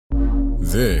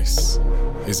This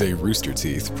is a Rooster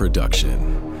Teeth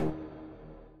production.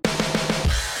 So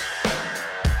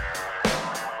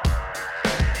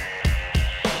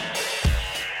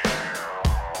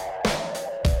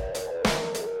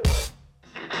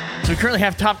we currently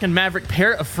have Top Gun Maverick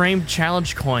pair of framed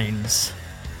challenge coins.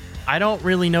 I don't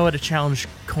really know what a challenge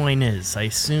coin is. I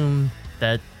assume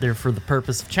that they're for the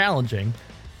purpose of challenging,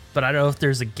 but I don't know if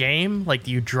there's a game, like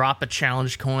do you drop a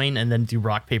challenge coin and then do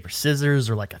rock, paper, scissors,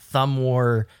 or like a thumb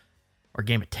war or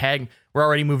game of tag? We're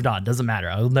already moved on. Doesn't matter.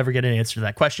 I'll never get an answer to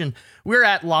that question. We're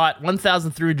at lot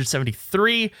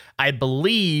 1,373. I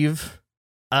believe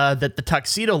that the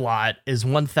tuxedo lot is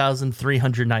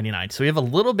 1,399. So we have a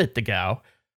little bit to go,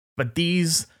 but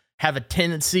these have a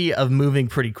tendency of moving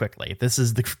pretty quickly. This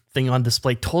is the thing on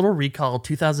display. Total Recall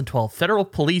 2012 Federal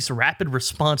Police Rapid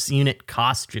Response Unit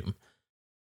costume.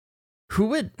 Who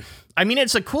would... I mean,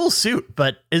 it's a cool suit,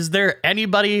 but is there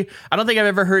anybody... I don't think I've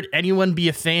ever heard anyone be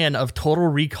a fan of Total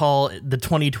Recall, the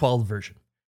 2012 version.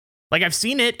 Like, I've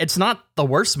seen it. It's not the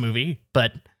worst movie,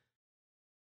 but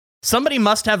somebody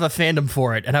must have a fandom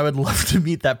for it, and I would love to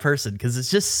meet that person, because it's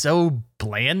just so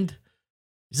bland.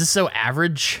 It's just so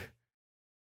average.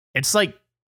 It's like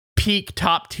peak,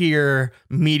 top tier,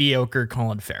 mediocre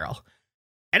Colin Farrell.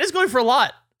 And it's going for a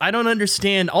lot. I don't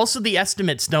understand. Also, the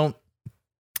estimates don't...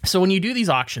 So when you do these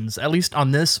auctions, at least on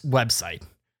this website,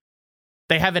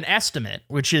 they have an estimate,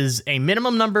 which is a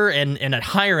minimum number and a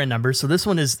higher end number. So this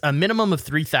one is a minimum of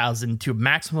 3,000 to a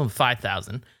maximum of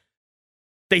 5,000.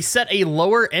 They set a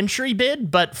lower entry bid,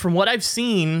 but from what I've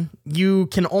seen, you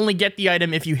can only get the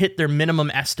item if you hit their minimum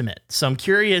estimate. So I'm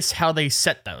curious how they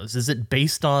set those. Is it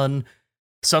based on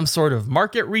some sort of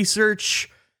market research,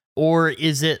 or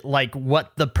is it like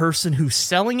what the person who's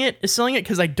selling it is selling it?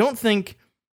 Because I don't think...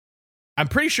 I'm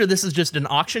pretty sure this is just an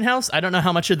auction house. I don't know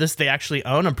how much of this they actually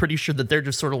own. I'm pretty sure that they're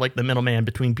just sort of like the middleman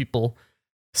between people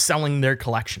selling their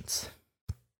collections.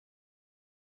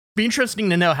 Be interesting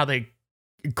to know how they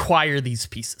acquire these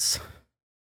pieces.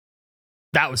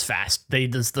 That was fast.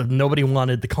 Nobody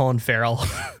wanted the Colin Farrell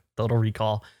Total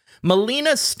Recall.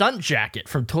 Melina stunt jacket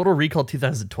from Total Recall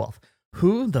 2012.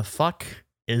 Who the fuck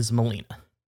is Melina?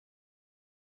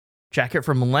 Jacket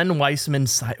from Len Wiseman.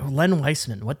 Len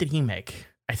Wiseman, what did he make?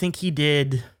 I think he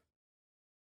did...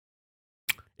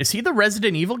 Is he the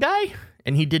Resident Evil guy?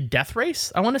 And he did Death Race,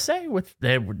 I want to say?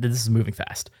 This is moving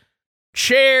fast.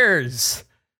 Chairs!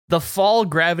 The Fall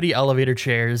Gravity Elevator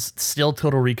chairs, still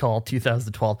Total Recall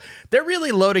 2012. They're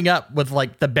really loading up with,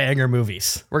 like, the banger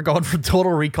movies. We're going from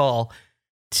Total Recall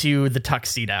to the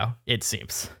Tuxedo, it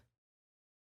seems.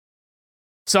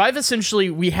 So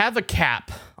we have a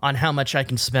cap on how much I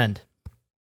can spend.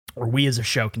 Or we as a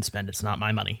show can spend. It's not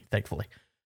my money, thankfully.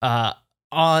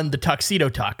 On the Tuxedo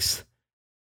Tux.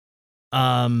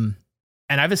 And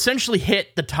I've essentially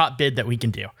hit the top bid that we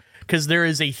can do, because there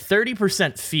is a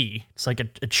 30% fee. It's like a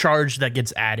charge that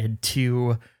gets added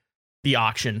to the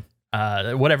auction,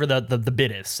 whatever the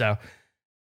bid is. So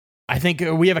I think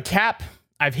we have a cap.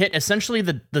 I've hit essentially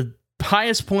the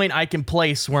highest point I can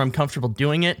place where I'm comfortable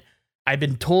doing it. I've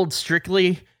been told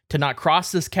strictly to not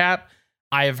cross this cap.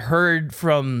 I have heard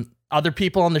from other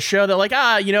people on the show that like,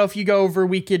 if you go over,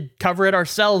 we could cover it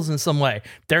ourselves in some way.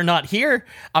 They're not here.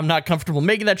 I'm not comfortable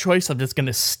making that choice. I'm just going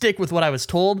to stick with what I was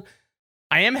told.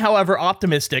 I am, however,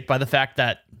 optimistic by the fact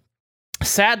that,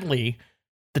 sadly,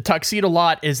 the tuxedo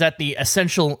lot is at the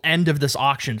essential end of this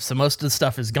auction, so most of the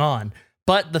stuff is gone.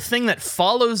 But the thing that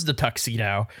follows the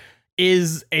tuxedo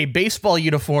is a baseball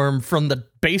uniform from the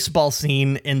baseball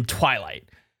scene in Twilight.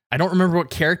 I don't remember what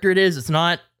character it is. It's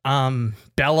not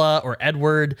Bella or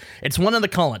Edward. It's one of the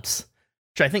Cullens,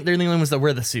 which I think they're the only ones that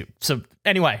wear the suit. So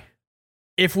anyway,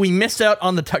 if we miss out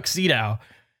on the tuxedo,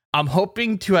 I'm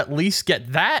hoping to at least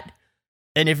get that.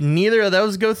 And if neither of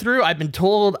those go through, I've been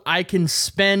told I can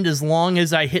spend as long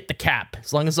as I hit the cap,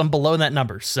 as long as I'm below that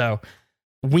number. So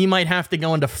we might have to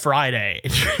go into Friday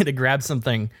and try to grab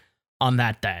something on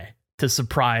that day to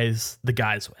surprise the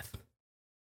guys with.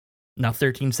 Now,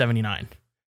 1379.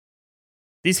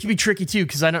 These can be tricky too,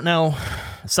 because I don't know.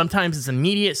 Sometimes it's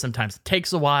immediate, sometimes it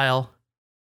takes a while.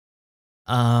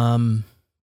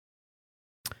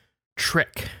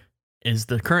 Trick is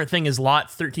the current thing, is lot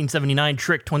 1379,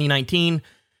 Trick 2019.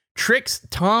 Trick's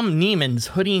Tom Neiman's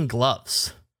hoodie and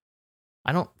gloves.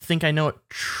 I don't think I know what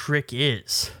Trick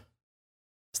is.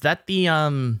 Is that the,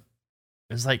 no,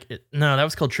 that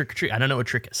was called Trick or Treat. I don't know what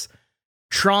Trick is.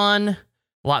 Tron,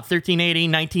 lot 1380,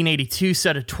 1982,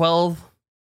 set of 12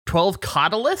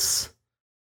 Caudalis?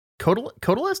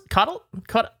 Caudalis?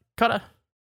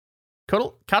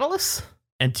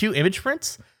 And 2 image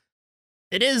prints?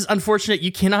 It is unfortunate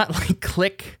you cannot,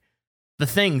 click the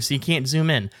thing so you can't zoom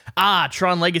in.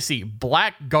 Tron Legacy.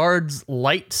 Blackguard's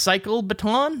light cycle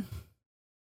baton?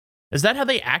 Is that how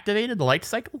they activated the light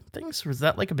cycle things? Or is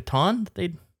that like a baton that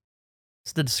they'd...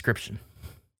 It's the description.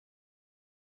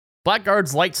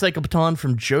 Blackguard's light cycle baton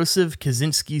from Joseph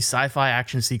Kaczynski's sci-fi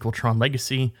action sequel Tron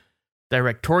Legacy.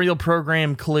 Directorial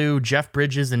program clue, Jeff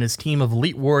Bridges and his team of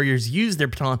elite warriors used their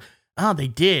baton... they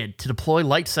did, to deploy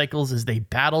light cycles as they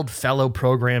battled fellow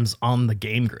programs on the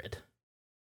game grid.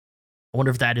 I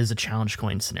wonder if that is a challenge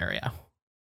coin scenario.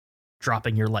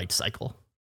 Dropping your light cycle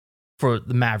for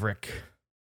the Maverick,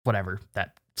 whatever,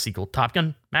 that sequel, Top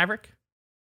Gun Maverick?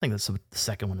 I think that's what the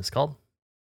second one is called.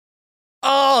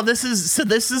 Oh, this is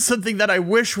something that I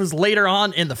wish was later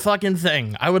on in the fucking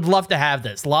thing. I would love to have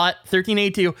this. Lot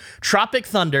 1382, Tropic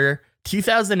Thunder,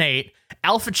 2008,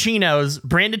 Al Pacino's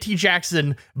Brandon T.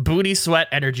 Jackson Booty Sweat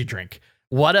energy drink.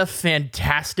 What a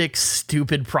fantastic,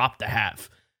 stupid prop to have.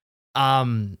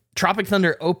 Tropic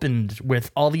Thunder opened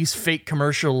with all these fake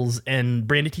commercials, and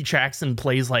Brandon T. Jackson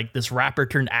plays like this rapper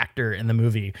turned actor in the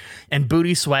movie. And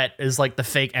Booty Sweat is like the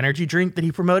fake energy drink that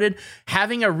he promoted.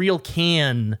 Having a real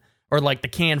can, or like the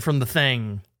can from the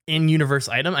thing, in-universe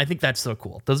item, I think that's so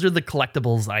cool. Those are the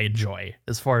collectibles I enjoy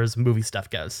as far as movie stuff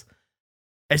goes.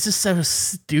 It's just so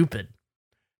stupid.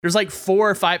 There's like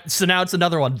 4 or 5. So now it's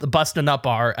another one. The Bustin' Up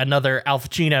Bar, another Al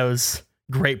Pacino's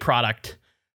great product.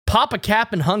 Pop a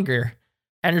Cap and Hunger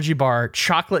energy bar,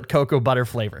 chocolate cocoa butter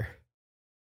flavor.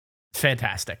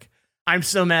 Fantastic. I'm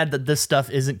so mad that this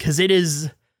stuff isn't, because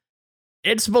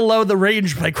it's below the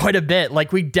range by quite a bit.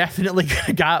 Like, we definitely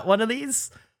got one of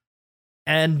these.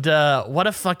 And what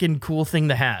a fucking cool thing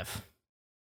to have.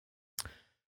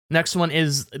 Next one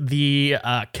is the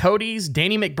Cody's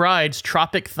Danny McBride's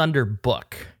Tropic Thunder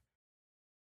book.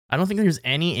 I don't think there's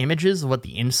any images of what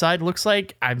the inside looks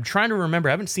like. I'm trying to remember.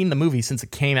 I haven't seen the movie since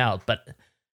it came out, but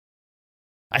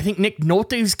I think Nick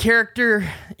Nolte's character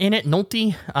in it,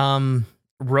 Nolte,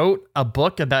 wrote a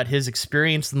book about his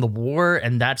experience in the war,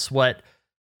 and that's what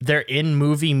their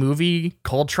movie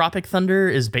called Tropic Thunder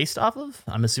is based off of.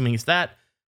 I'm assuming it's that.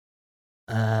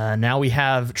 Now we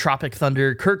have Tropic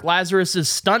Thunder, Kirk Lazarus's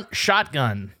stunt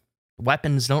shotgun.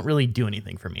 Weapons don't really do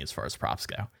anything for me as far as props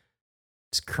go.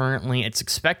 It's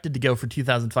expected to go for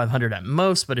 2,500 at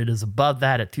most, but it is above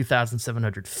that at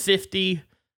 2,750.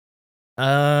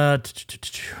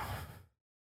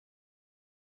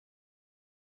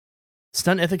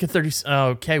 Stunt Ithaca 30.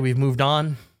 Okay, we've moved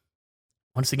on.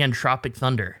 Once again, Tropic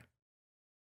Thunder.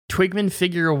 Twigman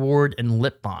Figure Award and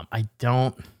Lip Balm. I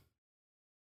don't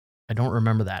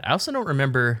remember that. I also don't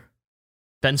remember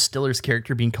Ben Stiller's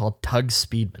character being called Tug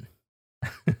Speedman.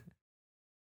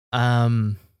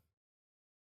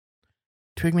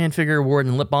 Twigman Figure Award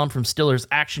and Lip Balm from Stiller's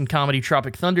action comedy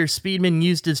Tropic Thunder. Speedman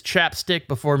used his chapstick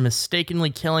before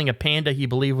mistakenly killing a panda he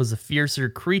believed was a fiercer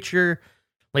creature.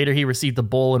 Later, he received a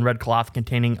bowl and red cloth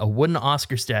containing a wooden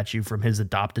Oscar statue from his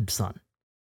adopted son.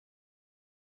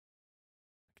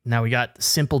 Now we got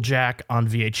Simple Jack on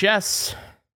VHS.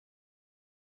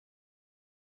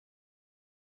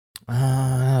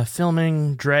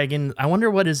 Filming Dragon. I wonder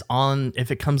what is on,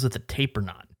 if it comes with a tape or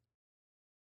not.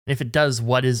 If it does,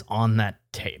 what is on that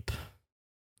tape?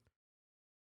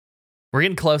 We're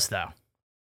getting close, though.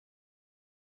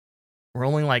 We're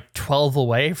only like 12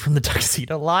 away from the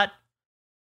tuxedo lot.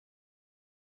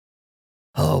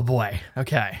 Oh boy.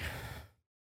 Okay.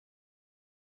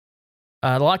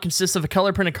 The lot consists of a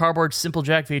color printed cardboard Simple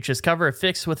Jack VHS cover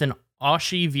affixed with an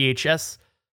Oshii VHS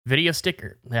video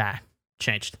sticker.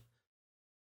 Changed.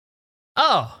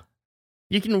 Oh,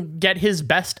 you can get his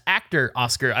Best Actor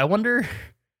Oscar.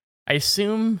 I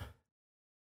assume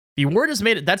the award is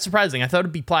made. That's surprising. I thought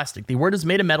it'd be plastic. The award is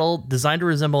made of metal, designed to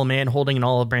resemble a man holding an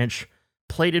olive branch,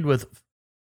 plated with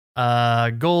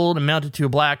gold and mounted to a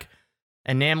black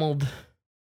enameled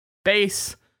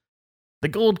base. The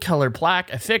gold color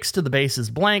plaque affixed to the base is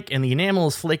blank, and the enamel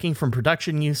is flaking from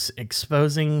production use,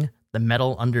 exposing the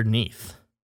metal underneath.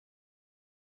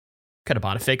 Could have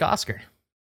bought a fake Oscar.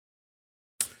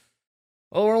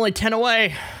 Oh, we're only 10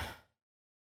 away.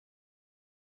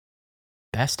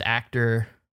 Best Actor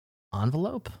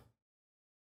envelope?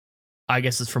 I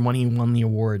guess it's from when he won the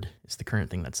award. It's the current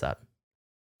thing that's up.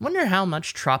 Wonder how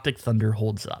much Tropic Thunder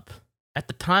holds up. At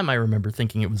the time, I remember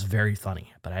thinking it was very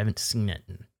funny, but I haven't seen it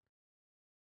in,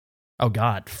 oh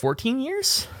God, 14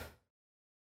 years?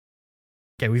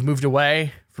 Okay, we've moved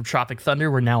away from Tropic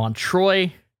Thunder. We're now on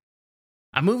Troy.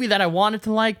 A movie that I wanted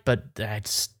to like, but it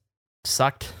just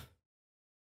sucked.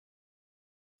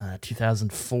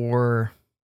 2004.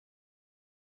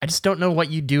 I just don't know what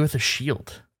you do with a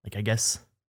shield. Like, I guess,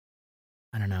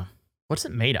 I don't know. What's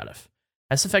it made out of?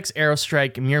 SFX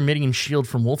Aerostrike, Myrmidian Shield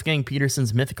from Wolfgang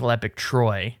Petersen's mythical epic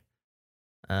Troy.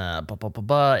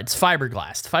 It's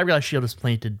fiberglass. The fiberglass shield is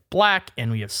painted black,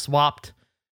 and we have swapped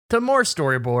to more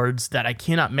storyboards that I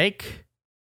cannot make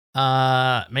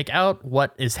out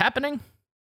what is happening.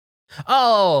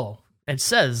 Oh, it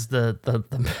says the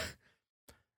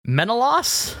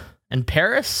Menelaus and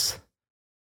Paris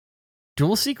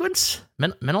dual sequence.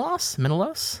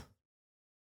 Menelaus.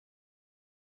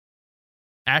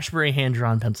 Ashbury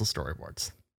hand-drawn pencil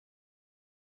storyboards.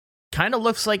 Kind of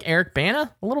looks like Eric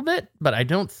Bana a little bit, but I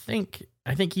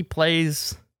think he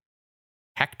plays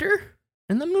Hector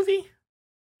in the movie. I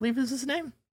believe is his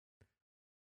name.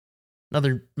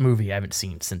 Another movie I haven't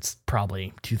seen since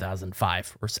probably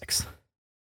 2005 or 6.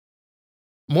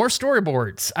 More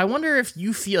storyboards. I wonder if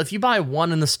you buy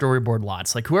one in the storyboard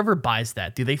lots, like whoever buys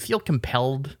that, do they feel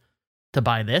compelled to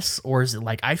buy this? Or is it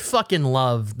like, I fucking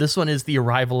love, this one is the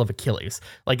arrival of Achilles.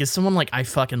 Like, is someone like, I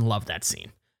fucking love that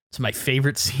scene. It's my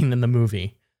favorite scene in the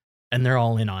movie, and they're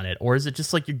all in on it. Or is it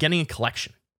just like you're getting a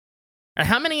collection? And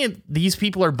how many of these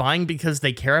people are buying because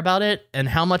they care about it? And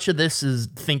how much of this is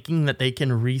thinking that they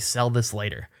can resell this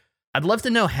later? I'd love to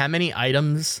know how many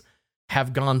items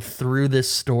have gone through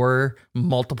this store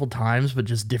multiple times, but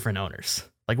just different owners.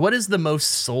 Like, what is the most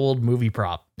sold movie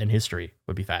prop in history?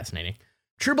 Would be fascinating.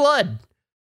 True Blood.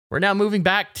 We're now moving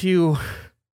back to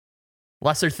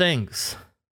lesser things.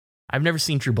 I've never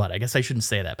seen True Blood. I guess I shouldn't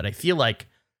say that, but I feel like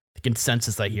the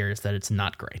consensus I hear is that it's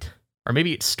not great. Or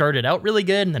maybe it started out really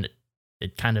good and then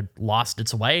it kind of lost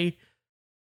its way.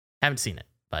 Haven't seen it,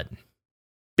 but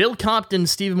Bill Compton,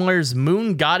 Steve Miller's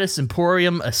Moon Goddess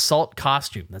Emporium Assault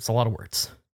Costume. That's a lot of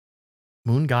words.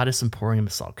 Moon Goddess Emporium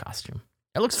Assault Costume.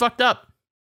 It looks fucked up.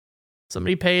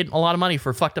 Somebody paid a lot of money for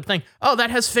a fucked up thing. Oh, that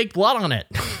has fake blood on it.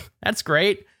 That's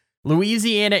great.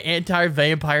 Louisiana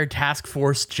Anti-Vampire Task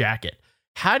Force jacket.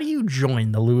 How do you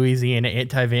join the Louisiana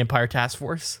Anti-Vampire Task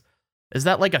Force? Is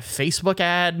that like a Facebook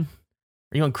ad?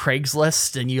 Are you on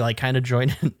Craigslist and you like kind of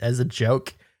join it as a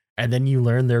joke? And then you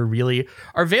learn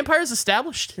are vampires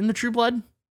established in the True Blood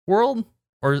world?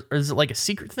 Or is it like a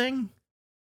secret thing?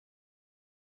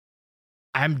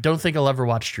 I don't think I'll ever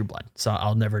watch True Blood, so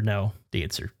I'll never know the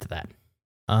answer to that.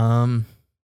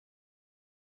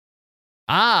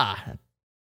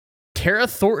 Tara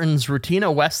Thornton's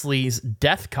Rutina Wesley's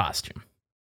death costume.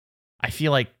 I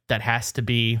feel like that has to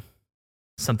be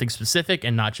something specific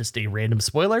and not just a random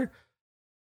spoiler.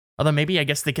 Although maybe I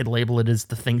guess they could label it as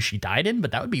the thing she died in,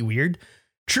 but that would be weird.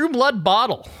 True Blood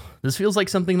bottle. This feels like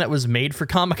something that was made for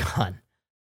Comic-Con.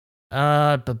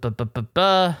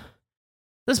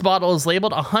 This bottle is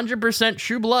labeled 100%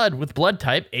 True Blood with blood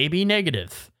type AB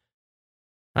negative.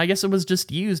 I guess it was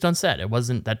just used on set. It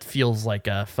wasn't, that feels like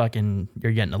a fucking,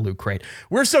 you're getting a loot crate.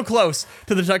 We're so close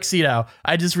to the tuxedo.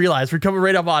 I just realized we're coming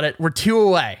right up on it. We're 2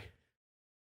 away.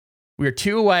 We're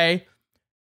 2 away.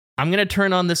 I'm going to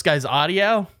turn on this guy's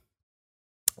audio.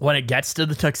 When it gets to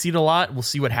the tuxedo lot, we'll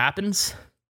see what happens.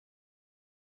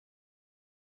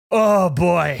 Oh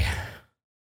boy.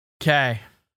 Okay.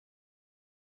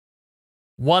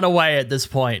 1 away at this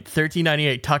point.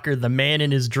 1398 Tucker, the man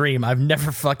in his dream. I've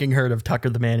never fucking heard of Tucker,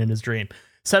 the man in his dream.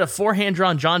 Set of 4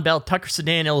 hand-drawn John Bell Tucker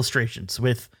Sedan illustrations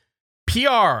with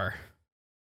PR.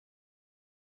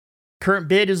 Current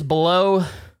bid is below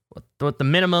what the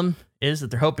minimum is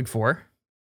that they're hoping for.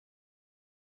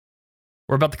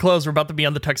 We're about to close. We're about to be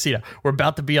on the tuxedo.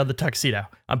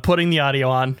 I'm putting the audio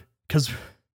on because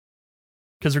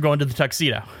we're going to the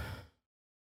tuxedo.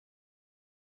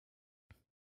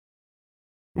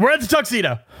 We're at the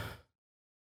tuxedo.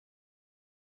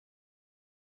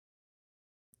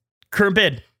 Current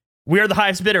bid. We are the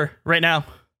highest bidder right now.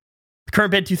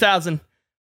 Current bid 2,000.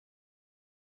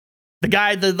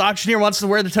 The auctioneer wants to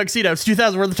wear the tuxedo. It's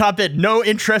 2,000. We're the top bid. No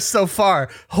interest so far.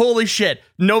 Holy shit.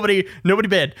 Nobody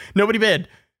bid. Nobody bid.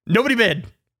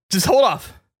 Just hold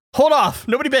off.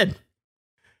 Nobody bid.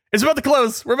 It's about to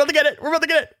close. We're about to get it.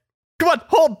 Come on.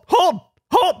 Hold.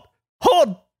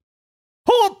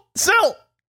 Sell.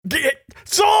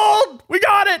 Sold. We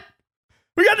got it.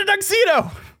 We got the tuxedo.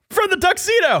 For the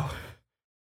tuxedo.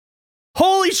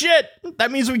 Holy shit.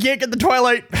 That means we can't get the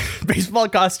Twilight baseball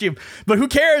costume. But who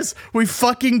cares? We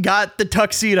fucking got the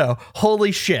tuxedo.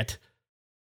 Holy shit.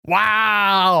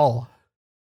 Wow.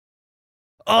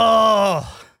 Oh,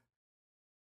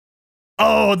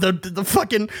 the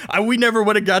fucking... we never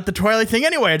would have got the Twilight thing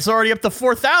anyway. It's already up to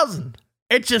 4,000.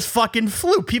 It just fucking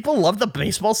flew. People love the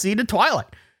baseball scene in Twilight.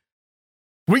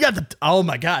 We got the... Oh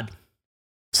my God.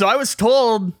 So I was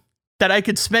told that I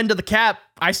could spend to the cap.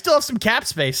 I still have some cap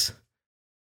space.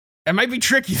 It might be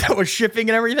tricky though with shipping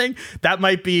and everything. That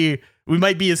might be we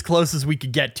might be as close as we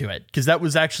could get to it, because that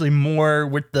was actually more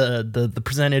with the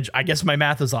percentage. I guess my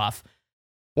math was off.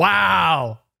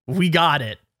 Wow, we got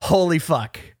it. Holy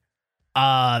fuck.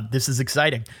 This is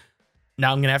exciting.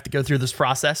 Now I'm gonna have to go through this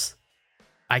process.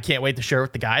 I can't wait to share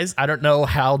with the guys. I don't know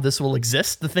how this will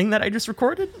exist, the thing that I just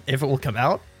recorded, if it will come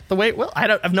out the way it will. I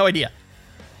have no idea.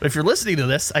 But if you're listening to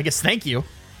this, I guess thank you.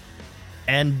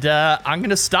 And I'm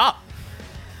gonna stop.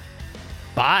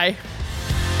 Bye.